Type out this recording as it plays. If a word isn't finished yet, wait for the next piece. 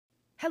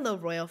Hello,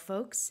 royal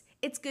folks.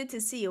 It's good to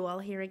see you all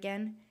here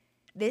again.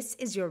 This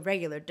is your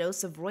regular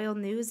dose of royal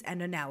news and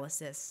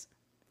analysis.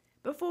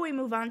 Before we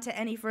move on to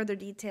any further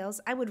details,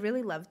 I would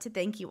really love to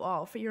thank you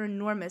all for your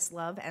enormous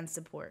love and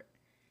support.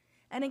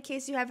 And in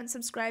case you haven't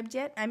subscribed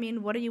yet,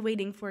 what are you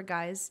waiting for,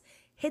 guys?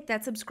 Hit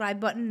that subscribe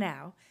button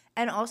now,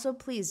 and also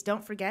please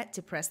don't forget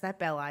to press that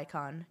bell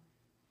icon.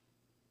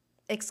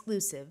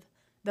 Exclusive.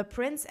 The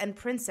Prince and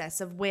Princess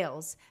of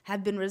Wales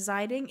have been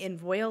residing in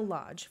Royal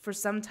Lodge for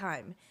some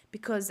time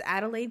because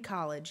Adelaide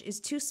College is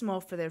too small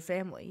for their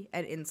family,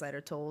 an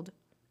insider told.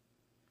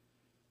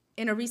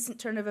 In a recent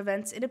turn of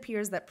events, it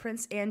appears that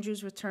Prince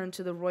Andrew's return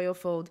to the royal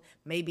fold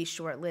may be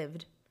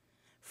short-lived.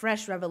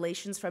 Fresh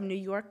revelations from New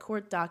York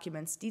court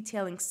documents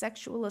detailing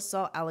sexual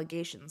assault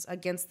allegations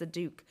against the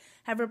Duke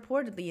have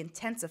reportedly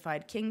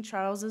intensified King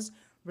Charles's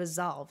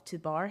resolve to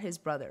bar his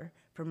brother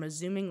from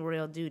resuming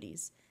royal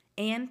duties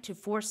and to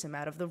force him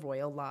out of the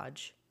Royal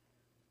Lodge.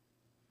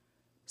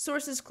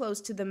 Sources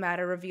close to the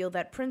matter reveal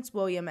that Prince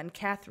William and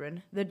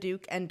Catherine, the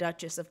Duke and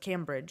Duchess of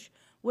Cambridge,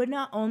 would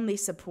not only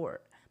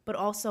support, but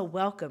also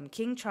welcome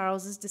King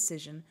Charles's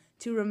decision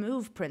to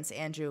remove Prince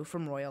Andrew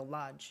from Royal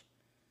Lodge.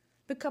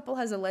 The couple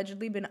has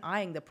allegedly been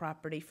eyeing the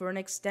property for an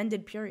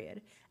extended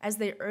period, as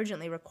they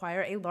urgently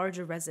require a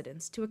larger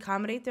residence to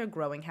accommodate their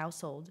growing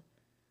household.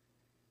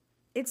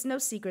 It's no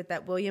secret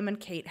that William and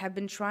Kate have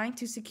been trying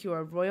to secure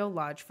a royal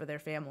lodge for their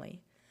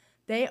family.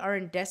 They are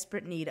in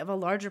desperate need of a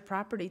larger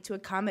property to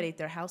accommodate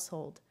their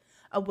household,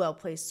 a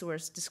well-placed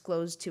source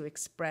disclosed to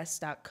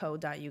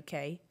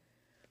express.co.uk.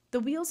 The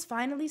wheels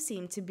finally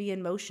seem to be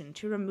in motion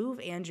to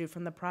remove Andrew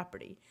from the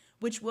property,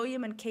 which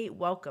William and Kate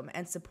welcome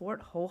and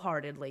support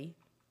wholeheartedly.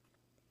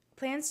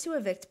 Plans to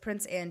evict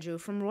Prince Andrew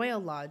from Royal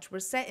Lodge were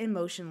set in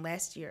motion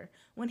last year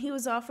when he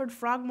was offered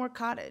Frogmore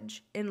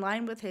Cottage, in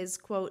line with his,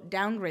 quote,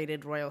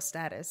 downgraded royal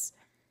status.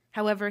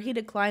 However, he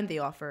declined the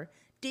offer,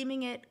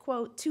 deeming it,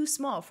 quote, too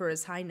small for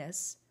His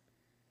Highness.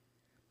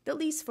 The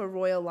lease for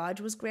Royal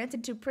Lodge was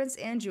granted to Prince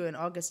Andrew in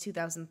August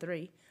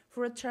 2003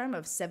 for a term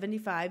of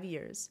 75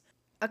 years,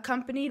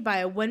 accompanied by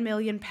a £1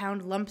 million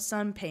lump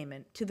sum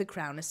payment to the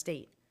Crown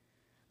Estate.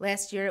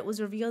 Last year, it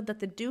was revealed that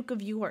the Duke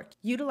of York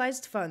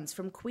utilized funds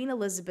from Queen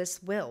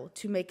Elizabeth's will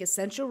to make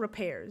essential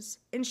repairs,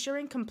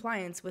 ensuring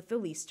compliance with the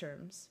lease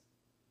terms.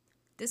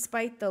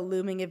 Despite the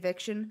looming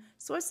eviction,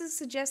 sources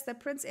suggest that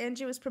Prince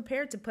Andrew is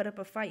prepared to put up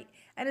a fight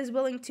and is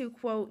willing to,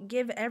 quote,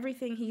 give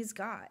everything he's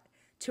got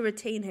to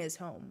retain his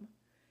home.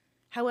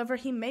 However,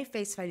 he may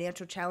face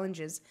financial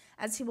challenges,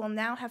 as he will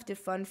now have to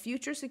fund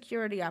future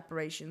security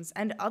operations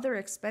and other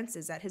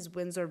expenses at his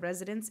Windsor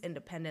residence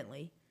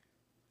independently.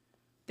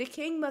 The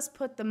king must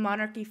put the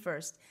monarchy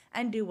first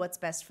and do what's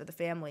best for the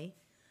family.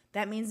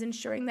 That means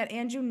ensuring that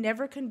Andrew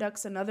never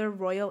conducts another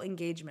royal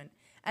engagement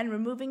and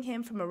removing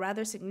him from a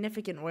rather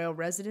significant royal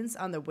residence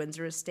on the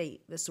Windsor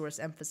estate, the source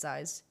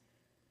emphasized.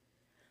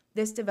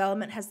 This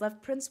development has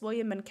left Prince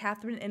William and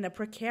Catherine in a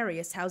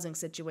precarious housing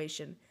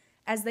situation,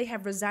 as they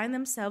have resigned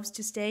themselves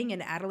to staying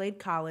in Adelaide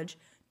College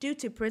due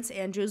to Prince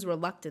Andrew's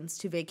reluctance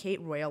to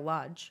vacate Royal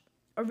Lodge,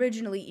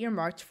 originally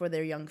earmarked for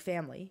their young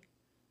family.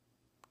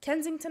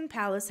 Kensington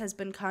Palace has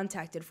been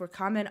contacted for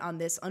comment on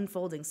this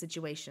unfolding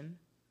situation.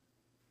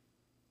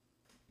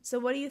 So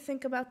what do you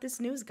think about this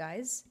news,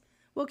 guys?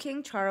 Will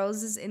King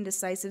Charles's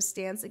indecisive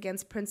stance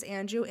against Prince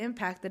Andrew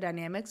impact the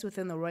dynamics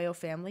within the royal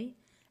family?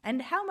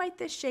 And how might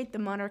this shape the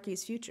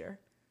monarchy's future?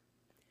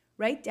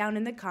 Write down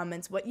in the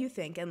comments what you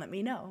think and let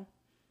me know.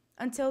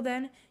 Until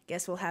then,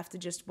 guess we'll have to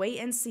just wait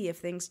and see if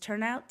things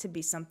turn out to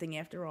be something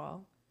after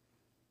all.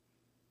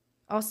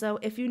 Also,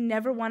 if you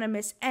never want to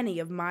miss any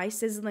of my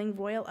sizzling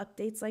royal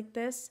updates like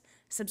this,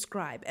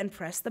 subscribe and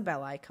press the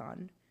bell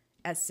icon.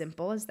 As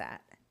simple as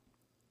that.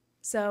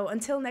 So,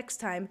 until next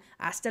time,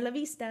 hasta la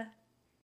vista!